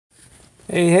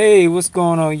Hey, what's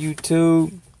going on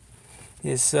YouTube?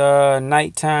 It's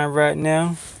nighttime right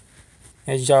now,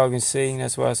 as y'all can see.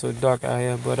 That's why it's so dark out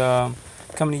here. But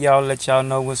coming to y'all, let y'all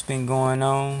know what's been going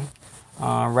on.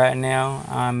 Right now,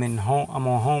 I'm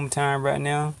on home time right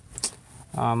now.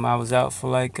 I was out for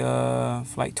like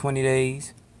 20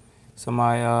 days. So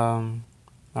my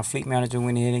fleet manager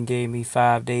went ahead and gave me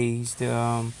 5 days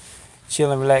to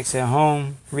chill and relax at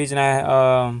home. Reason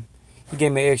he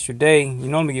gave me an extra day. You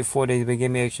normally get 4 days, but he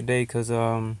gave me an extra day because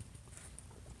I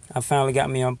finally got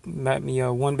me a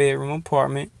 1 bedroom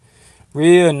apartment,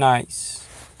 real nice,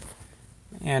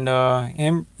 and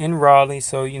in Raleigh.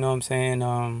 So you know what I'm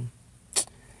saying.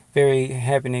 Very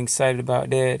happy and excited about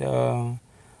that.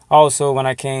 Also, when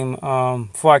I came,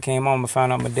 before I came home, I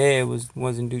found out my dad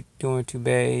wasn't doing too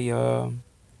bad. He had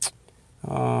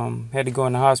to go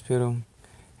in the hospital.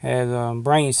 Had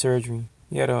brain surgery.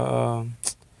 He had a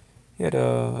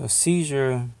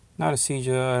seizure, not a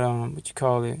seizure. What you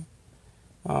call it?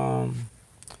 Um,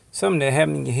 Something that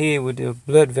happened in your head with the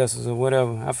blood vessels or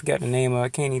whatever. I forgot the name of it. I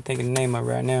can't even think of the name of it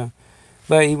right now.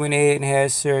 But he went ahead and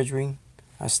had surgery.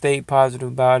 I stayed positive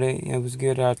about it. It was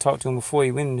good. I talked to him before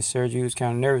he went into surgery. He was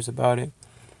kind of nervous about it.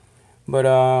 But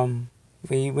when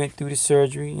he went through the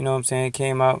surgery, you know what I'm saying,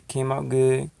 came out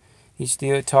good. He's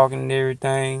still talking and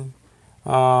everything.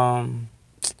 Um,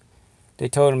 they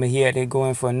told him that he had to go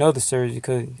in for another surgery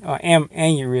because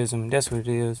aneurysm. That's what it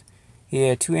is. He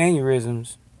had two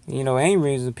aneurysms. You know,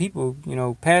 aneurysm, people,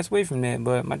 pass away from that.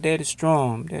 But my dad is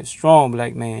strong. That strong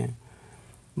black man.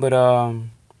 But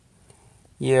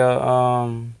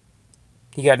yeah,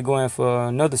 he got to go in for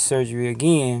another surgery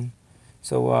again.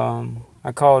 So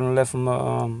I called and left him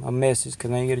a message because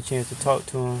I didn't get a chance to talk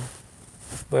to him.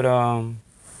 But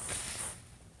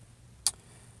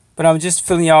but I'm just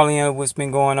filling y'all in what's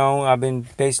been going on. I've been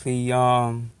basically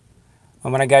when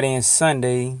I got in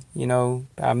Sunday, I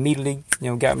immediately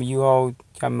got my U-Haul,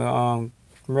 got my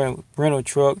rental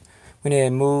truck. Went ahead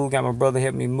and moved. Got my brother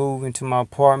help me move into my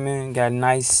apartment. Got a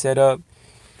nice setup.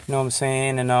 You know what I'm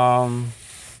saying? And I'm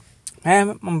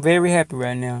very happy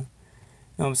right now. You know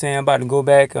what I'm saying? I'm about to go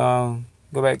back to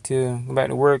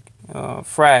work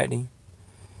Friday.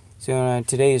 So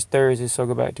today is Thursday, so I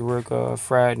go back to work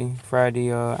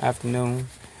Friday afternoon.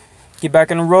 Get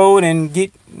back on the road and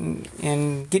get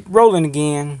rolling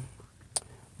again.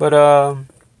 But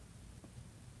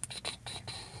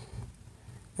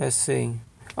let's see.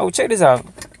 Oh, check this out.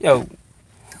 Yo,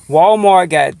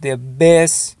 Walmart got the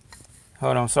best.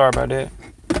 Hold on, sorry about that.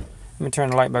 Let me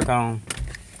turn the light back on.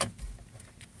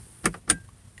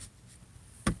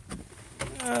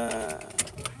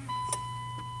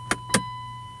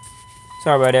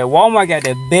 Sorry about that. Walmart got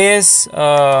the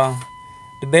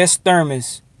best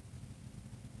thermos.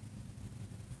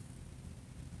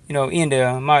 In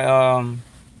there.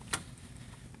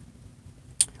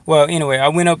 Well, anyway, I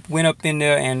went up in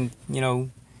there and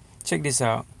check this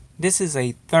out. This is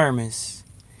a thermos,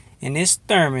 and this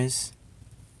thermos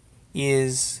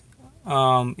is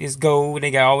gold. They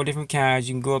got all different kinds.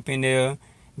 You can go up in there,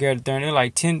 get a thermos. They're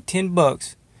like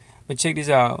 $10. But check this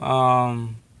out.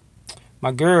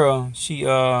 My girl, she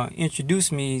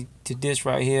introduced me to this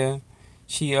right here.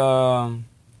 She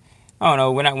I don't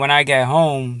know, when I got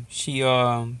home, she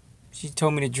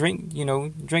told me to drink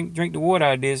the water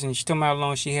out of this, and she told me how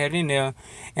long she had it in there.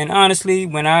 And honestly,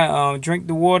 when I drank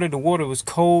the water was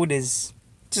cold as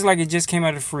just like it just came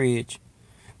out of the fridge.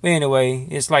 But anyway,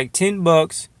 it's like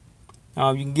 $10.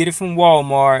 You can get it from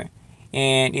Walmart,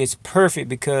 and it's perfect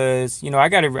because I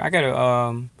got a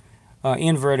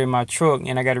inverter in my truck,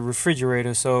 and I got a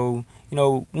refrigerator. So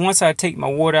once I take my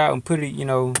water out and put it in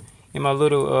my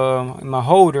little in my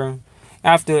holder,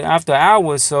 after an hour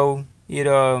or so,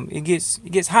 it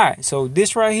gets hot. So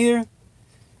this right here,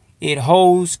 it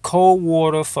holds cold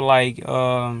water for like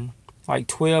 12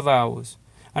 hours.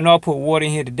 I know I put water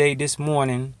in here today this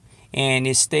morning, and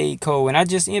it stayed cold. And I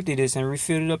just emptied this and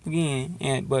refilled it up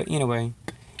again. But anyway,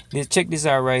 check this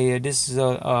out right here. This is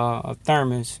a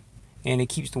thermos, and it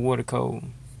keeps the water cold.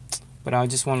 But I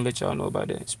just want to let y'all know about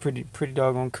that. It's pretty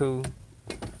doggone cool.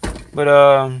 But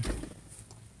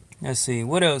let's see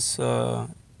what else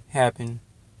happened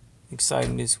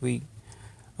exciting this week.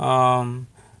 Let's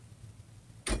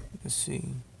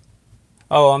see.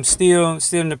 Oh, I'm still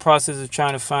in the process of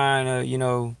trying to find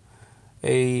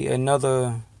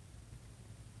another.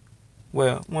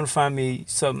 Well, I want to find me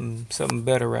something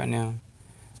better right now.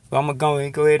 But I'm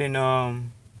gonna go ahead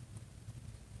and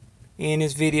end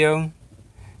this video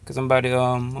because I'm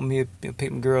here to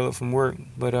pick my girl up from work.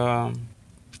 But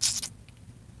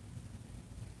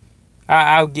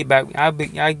I'll get back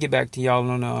to y'all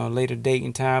on a later date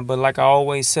and time. But like I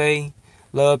always say,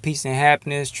 Love, peace, and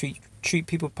happiness. Treat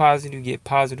people positive, get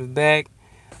positive back.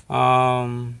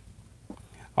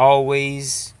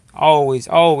 Always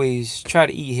try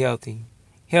to eat healthy.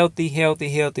 Healthy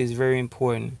is very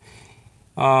important.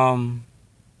 The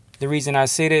reason I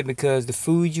say that because the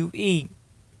food you eat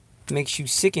makes you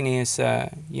sick in the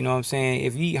inside. You know what I'm saying?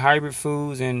 If you eat hybrid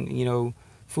foods and,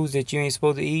 foods that you ain't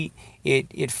supposed to eat,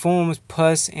 it forms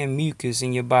pus and mucus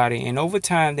in your body, and over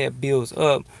time that builds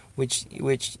up, which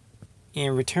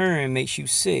in return makes you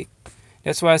sick.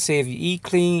 That's why I say if you eat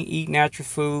clean, eat natural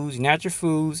foods. Natural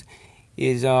foods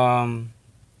is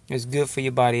good for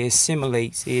your body. It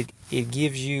assimilates. It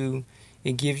gives you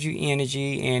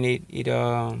energy, and it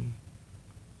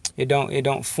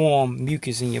don't form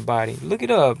mucus in your body. Look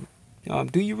it up.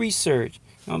 Do your research.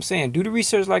 You know what I'm saying? Do the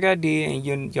research like I did,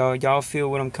 and y'all feel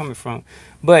what I'm coming from.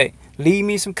 But leave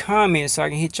me some comments so I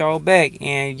can hit y'all back,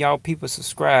 and y'all people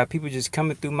subscribe. People just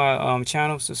coming through my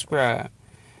channel, subscribe.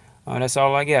 That's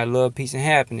all I got. Love, peace, and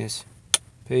happiness.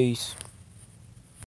 Peace.